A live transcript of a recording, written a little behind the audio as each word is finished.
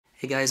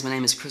Hey guys, my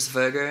name is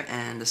Werge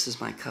and this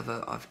is my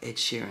cover of Ed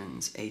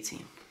Sheeran's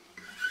 18.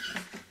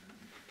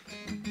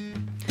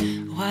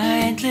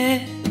 White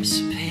lips,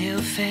 pale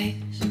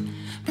face,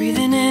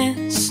 breathing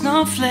in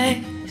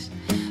snowflakes,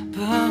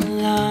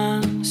 burn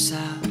lungs,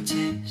 sour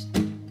taste.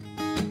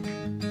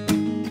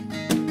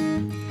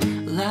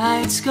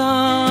 Lights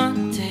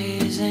gone,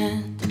 days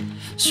end,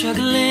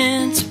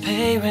 struggling to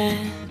pay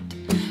rent,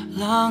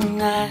 long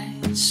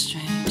nights,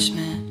 strange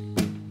men.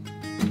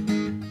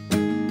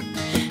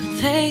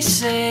 They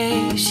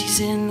say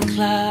she's in the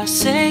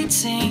class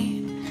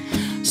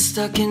 18,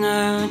 stuck in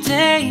her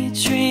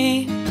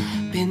daydream.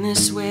 Been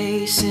this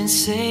way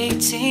since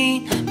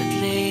 18, but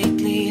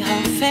lately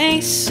her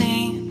face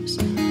seems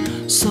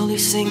slowly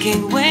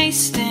sinking,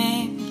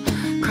 wasting,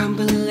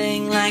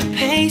 crumbling like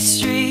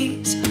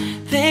pastries.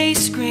 They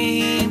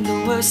scream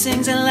the worst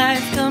things in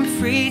life come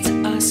free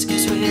to us,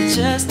 'cause we're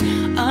just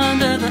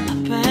under the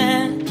upper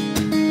hand.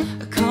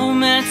 A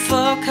comment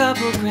for a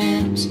couple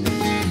grams.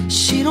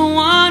 She don't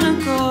wanna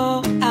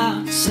go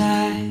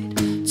outside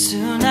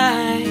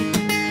tonight,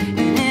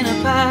 and in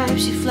a pipe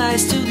she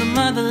flies to the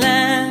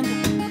motherland,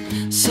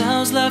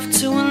 sells love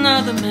to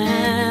another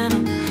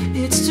man.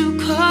 It's too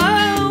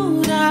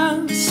cold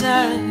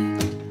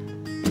outside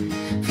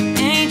for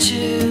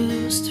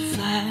angels to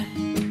fly.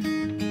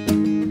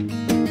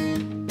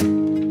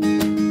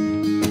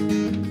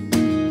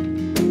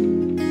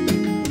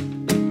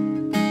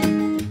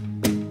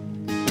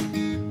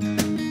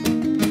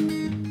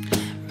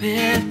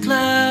 Red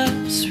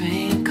gloves,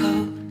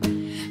 raincoat,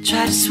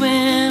 try to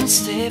swim,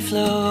 stay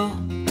afloat,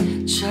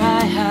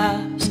 dry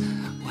house,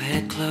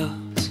 wet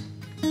clothes.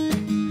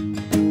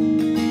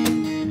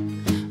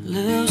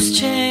 Loose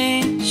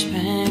change,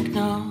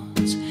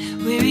 banknotes,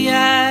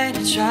 weary-eyed,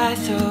 a dry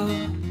throat,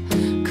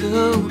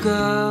 cool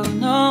girl,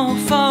 no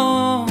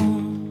phone.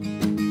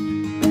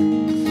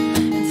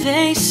 And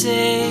they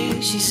say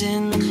she's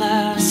in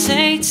class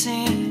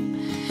 18,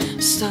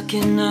 stuck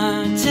in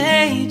her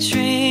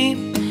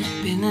daydream.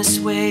 Been this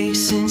way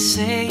since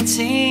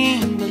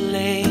 18, but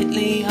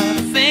lately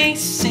her face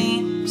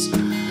seems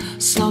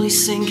slowly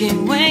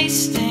sinking,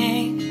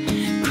 wasting,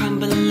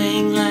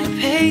 crumbling like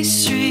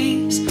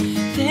pastries.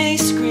 They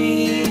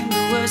scream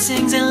the worst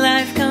things in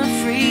life come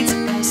free to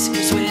us,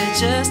 'cause we're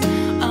just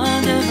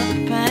under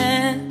the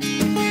band.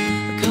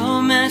 A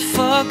comment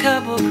for a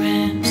couple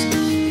grams.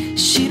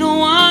 She don't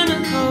wanna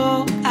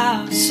go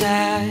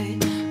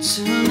outside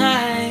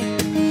tonight,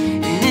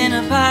 and in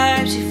a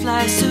pipe she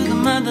flies to the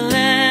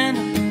motherland,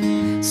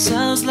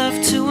 sells love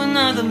to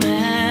another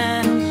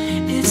man.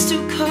 It's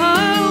too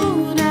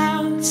cold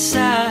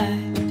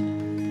outside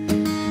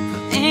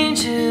for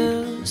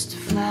angels to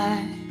fly.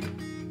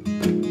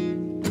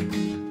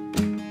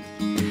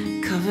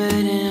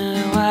 Covered in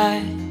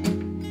white,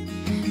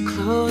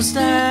 closed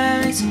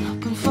eyes and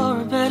hoping for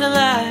a better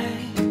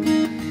life.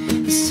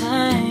 This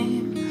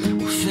time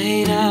we'll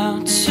fade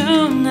out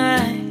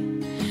tonight,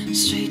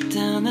 straight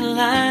down the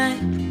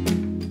line.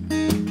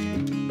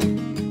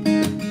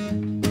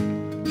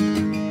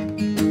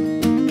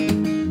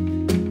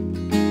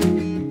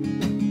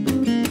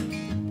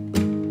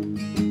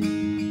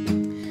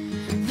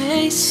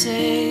 They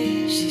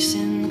say she's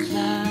in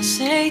class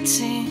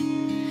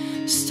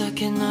 18,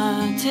 stuck in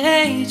her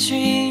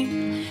daydream.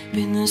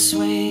 Been this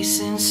way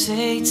since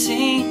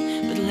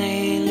 18, but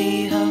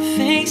lately her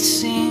face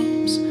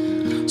seems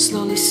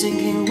slowly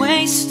sinking,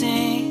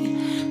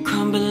 wasting,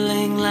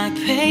 crumbling like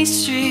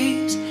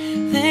pastries.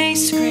 They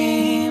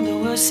scream the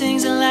worst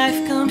things in life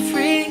come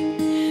free,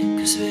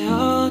 'cause we're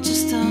all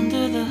just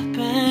under the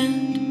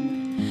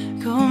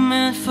bend. Go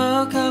mad for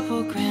a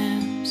couple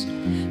grams.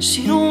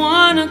 She don't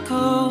wanna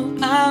go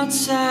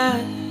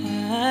outside.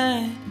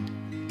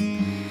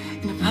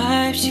 In a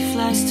pipe she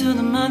flies to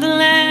the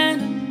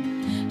motherland,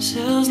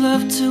 sells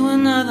love to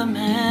another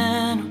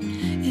man.